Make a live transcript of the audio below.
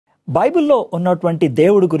బైబిల్లో ఉన్నటువంటి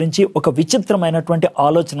దేవుడి గురించి ఒక విచిత్రమైనటువంటి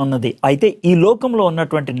ఆలోచన ఉన్నది. అయితే ఈ లోకంలో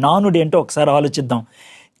ఉన్నటువంటి నానుడి ఏంటో ఒకసారి ఆలోచిద్దాం.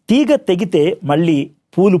 తీగ తెగితే మళ్ళీ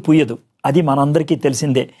పూలు పూయదు, అది మనందరికీ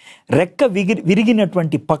తెలిసిందే. రెక్క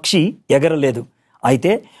విరిగినటువంటి పక్షి ఎగరలేదు.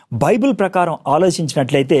 అయితే బైబిల్ ప్రకారం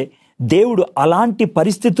ఆలోచించినట్లయితే దేవుడు అలాంటి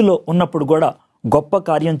పరిస్థితుల్లో ఉన్నప్పుడు కూడా గొప్ప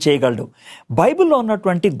కార్యం చేయగలడు. బైబిల్లో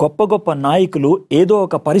ఉన్నటువంటి గొప్ప గొప్ప నాయకులు ఏదో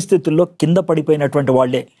ఒక పరిస్థితుల్లో కింద పడిపోయినటువంటి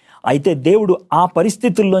వాళ్ళే. అయితే దేవుడు ఆ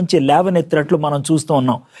పరిస్థితుల్లోంచి లేవనెత్తినట్లు మనం చూస్తూ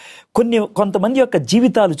ఉన్నాం. కొంతమంది యొక్క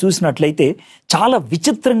జీవితాలు చూసినట్లయితే చాలా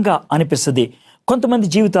విచిత్రంగా అనిపిస్తుంది. కొంతమంది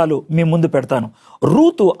జీవితాలు మీ ముందు పెడతాను.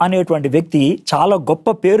 రూతు అనేటువంటి వ్యక్తి చాలా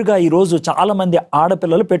గొప్ప పేరుగా ఈరోజు చాలామంది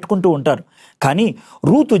ఆడపిల్లలు పెట్టుకుంటూ ఉంటారు. కానీ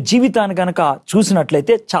రూతు జీవితాన్ని కనుక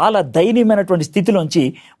చూసినట్లయితే చాలా దయనీయమైనటువంటి స్థితిలోంచి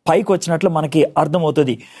పైకి వచ్చినట్లు మనకి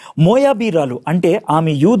అర్థమవుతుంది. మోయాబీరాలు అంటే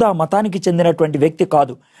ఆమె యూదా మతానికి చెందినటువంటి వ్యక్తి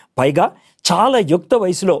కాదు. పైగా చాలా యుక్త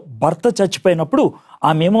వయసులో భర్త చచ్చిపోయినప్పుడు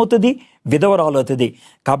ఆమె ఏమవుతుంది? విధవరాలు అవుతుంది.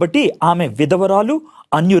 కాబట్టి ఆమె విధవరాలు,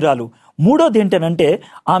 అన్యురాలు. మూడోది ఏంటంటే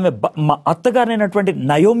ఆమె అత్తగారైనటువంటి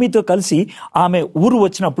నయోమితో కలిసి ఆమె ఊరు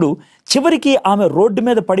వచ్చినప్పుడు చివరికి ఆమె రోడ్డు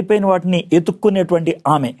మీద పడిపోయిన వాటిని ఎత్తుక్కునేటువంటి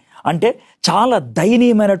ఆమె, అంటే చాలా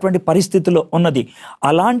దయనీయమైనటువంటి పరిస్థితుల్లో ఉన్నది.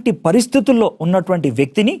 అలాంటి పరిస్థితుల్లో ఉన్నటువంటి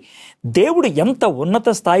వ్యక్తిని దేవుడు ఎంత ఉన్నత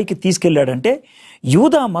స్థాయికి తీసుకెళ్ళాడంటే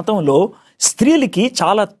యూదా మతంలో స్త్రీలకి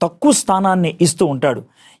చాలా తక్కువ స్థానాన్ని ఇస్తూ ఉంటాడు.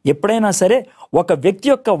 ఎప్పుడైనా సరే ఒక వ్యక్తి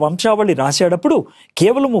యొక్క వంశావళి రాసేటప్పుడు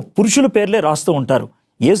కేవలము పురుషుల పేర్లే రాస్తూ ఉంటారు.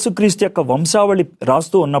 యేసుక్రీస్తు యొక్క వంశావళి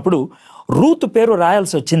రాస్తూ ఉన్నప్పుడు రూతు పేరు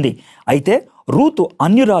రాయాల్సి వచ్చింది. అయితే రూతు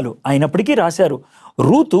అన్యురాలు అయినప్పటికీ రాశారు.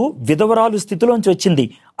 రూతు విధవరాలు స్థితిలోంచి వచ్చింది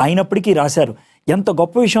అయినప్పటికీ రాశారు. ఎంత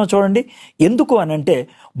గొప్ప విషయం చూడండి. ఎందుకు అనంటే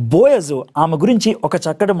బోయజు ఆమె గురించి ఒక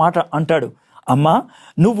చక్కటి మాట అంటాడు. అమ్మా,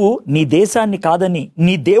 నువ్వు నీ దేశాన్ని కాదని,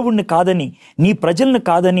 నీ దేవుణ్ణి కాదని, నీ ప్రజల్ని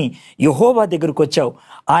కాదని యెహోవా దగ్గరకు వచ్చావు.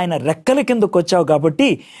 ఆయన రెక్కల కిందకు వచ్చావు కాబట్టి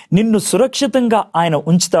నిన్ను సురక్షితంగా ఆయన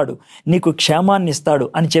ఉంచుతాడు, నీకు క్షేమాన్ని ఇస్తాడు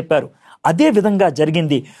అని చెప్పారు. అదే విధంగా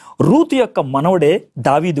జరిగింది. రూతు యొక్క మనవడే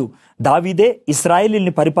దావీదే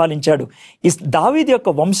ఇశ్రాయేలీని పరిపాలించాడు. దావీదు యొక్క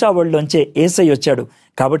వంశావళిలోంచే యేసయ్య వచ్చాడు.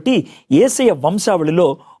 కాబట్టి యేసయ్య వంశావళిలో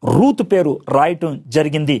రూతు పేరు రాయటం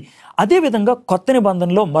జరిగింది. అదేవిధంగా కొత్త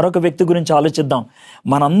నిబంధనలో మరొక వ్యక్తి గురించి ఆలోచిద్దాం.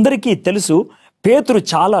 మనందరికీ తెలుసు పేతురు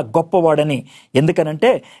చాలా గొప్పవాడని. ఎందుకనంటే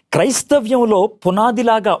క్రైస్తవ్యంలో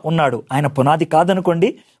పునాదిలాగా ఉన్నాడు. ఆయన పునాది కాదనుకోండి,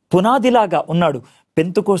 పునాదిలాగా ఉన్నాడు.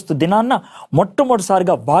 పెంతెకోస్తు దినాన్న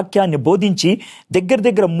మొట్టమొదటిసారిగా వాక్యాన్ని బోధించి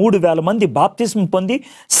దగ్గర 3,000 మంది బాప్తిస్మం పొంది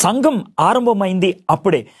సంఘం ఆరంభమైంది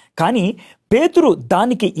అప్పుడే. కానీ పేతురు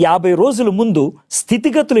దానికి 50 రోజుల ముందు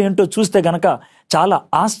స్థితిగతులు ఏంటో చూస్తే గనక చాలా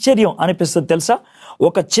ఆశ్చర్యం అనిపిస్తుంది. తెలుసా?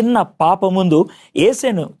 ఒక చిన్న పాప ముందు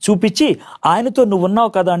యేసేను చూపించి ఆయనతో నువ్వు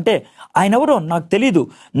ఉన్నావు కదా అంటే ఆయన ఎవరో నాకు తెలీదు,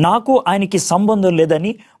 నాకు ఆయనకి సంబంధం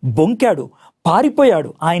లేదని బొంకాడు, పారిపోయాడు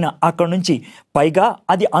ఆయన అక్కడి నుంచి. పైగా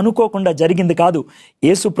అది అనుకోకుండా జరిగింది కాదు.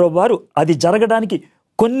 యేసు ప్రభువారు అది జరగడానికి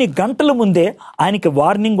కొన్ని గంటల ముందే ఆయనకి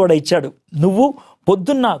వార్నింగ్ కూడా ఇచ్చాడు. నువ్వు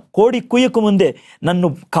పొద్దున్న కోడి కుయ్యకు ముందే నన్ను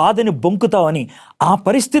కాదని బొంకుతావని. ఆ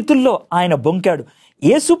పరిస్థితుల్లో ఆయన బొంకాడు.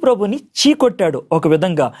 యేసు ప్రభుని చీకొట్టాడు ఒక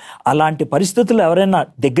విధంగా. అలాంటి పరిస్థితుల్లో ఎవరైనా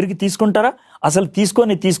దగ్గరికి తీసుకుంటారా? అసలు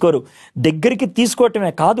తీసుకోరు. దగ్గరికి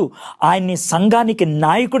తీసుకోవటమే కాదు, ఆయన్ని సంఘానికి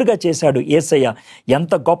నాయకుడిగా చేశాడు యేసయ్య.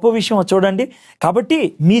 ఎంత గొప్ప విషయం చూడండి. కాబట్టి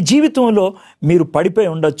మీ జీవితంలో మీరు పడిపోయి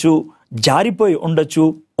ఉండొచ్చు, జారిపోయి ఉండొచ్చు,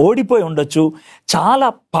 ఓడిపోయి ఉండొచ్చు, చాలా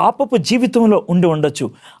పాపపు జీవితంలో ఉండి ఉండొచ్చు.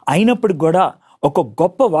 అయినప్పుడు కూడా ఒక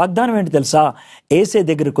గొప్ప వాగ్దానం ఏంటి తెలుసా? యేసే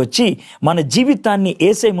దగ్గరికి వచ్చి మన జీవితాన్ని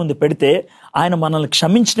యేసే ముందు పెడితే ఆయన మనల్ని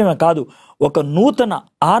క్షమించడమే కాదు, ఒక నూతన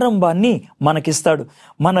ఆరంభాన్ని మనకిస్తాడు.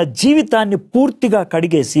 మన జీవితాన్ని పూర్తిగా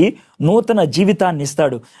కడిగేసి నూతన జీవితాన్ని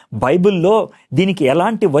ఇస్తాడు. బైబిల్లో దీనికి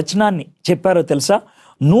ఎలాంటి వచనాన్ని చెప్పారో తెలుసా?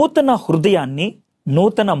 నూతన హృదయాన్ని,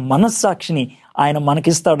 నూతన మనస్సాక్షిని ఆయన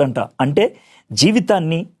మనకిస్తాడంట. అంటే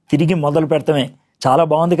జీవితాన్ని తిరిగి మొదలు పెడతామే. చాలా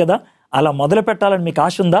బాగుంది కదా? అలా మొదలు పెట్టాలని మీకు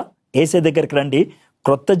ఆశ ఉందా? యేసే దగ్గరికి రండి,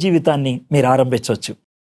 క్రొత్త జీవితాన్ని మీరు ఆరంభించవచ్చు.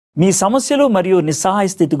 మీ సమస్యలు మరియు నిస్సహాయ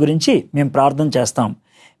స్థితి గురించి మేము ప్రార్థన చేస్తాం.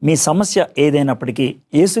 మీ సమస్య ఏదైనప్పటికీ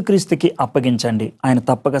యేసుక్రీస్తుకి అప్పగించండి, ఆయన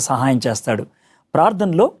తప్పక సహాయం చేస్తాడు.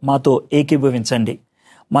 ప్రార్థనలో మాతో ఏకీభవించండి.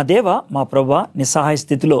 మా దేవ, మా ప్రభువా, నిస్సహాయ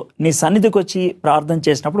స్థితిలో నీ సన్నిధికి వచ్చి ప్రార్థన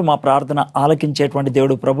చేసినప్పుడు మా ప్రార్థన ఆలకించేటువంటి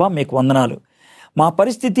దేవుడు ప్రభువా, మీకు వందనాలు. మా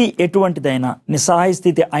పరిస్థితి ఎటువంటిదైనా నిస్సహాయ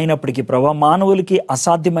స్థితి అయినప్పటికీ ప్రభువా, మానవులకి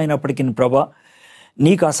అసాధ్యమైనప్పటికీ ప్రభువా,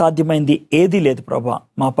 నీకు అసాధ్యమైంది ఏదీ లేదు ప్రభా.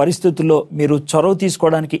 మా పరిస్థితుల్లో మీరు చొరవ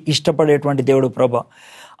తీసుకోవడానికి ఇష్టపడేటువంటి దేవుడు ప్రభా.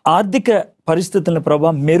 ఆర్థిక పరిస్థితులను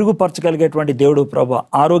ప్రభా మెరుగుపరచగలిగేటువంటి దేవుడు ప్రభా.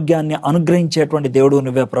 ఆరోగ్యాన్ని అనుగ్రహించేటువంటి దేవుడు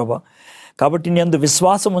నువ్వే ప్రభా. కాబట్టి నీ యందు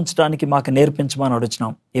విశ్వాసం ఉంచడానికి మాకు నేర్పించమని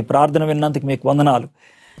అడుగుచున్నాం. ఈ ప్రార్థన విన్నందుకు మీకు వందనాలు.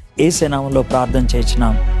 యేసు నామములో ప్రార్థన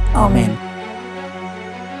చేయించున్నాం. ఆమేన్.